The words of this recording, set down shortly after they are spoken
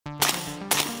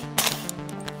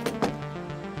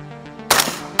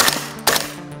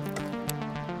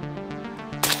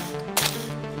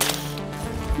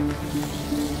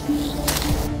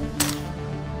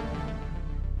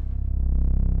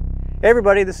Hey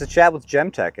everybody, this is Chad with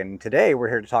Gemtech, and today we're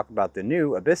here to talk about the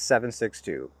new Abyss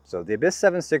 7.62. So the Abyss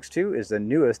 7.62 is the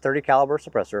newest 30 caliber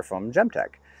suppressor from Gemtech.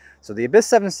 So the Abyss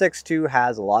 7.62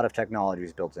 has a lot of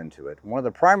technologies built into it. One of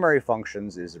the primary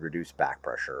functions is reduced back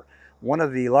pressure. One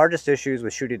of the largest issues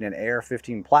with shooting an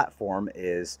AR-15 platform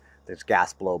is this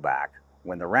gas blowback.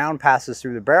 When the round passes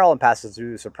through the barrel and passes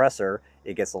through the suppressor,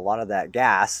 it gets a lot of that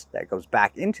gas that goes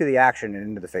back into the action and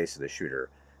into the face of the shooter.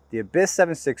 The Abyss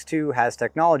 7.62 has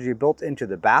technology built into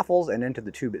the baffles and into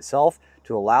the tube itself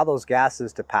to allow those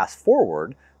gases to pass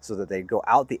forward so that they go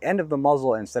out the end of the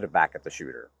muzzle instead of back at the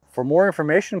shooter. For more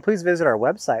information, please visit our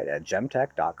website at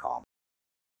gemtech.com.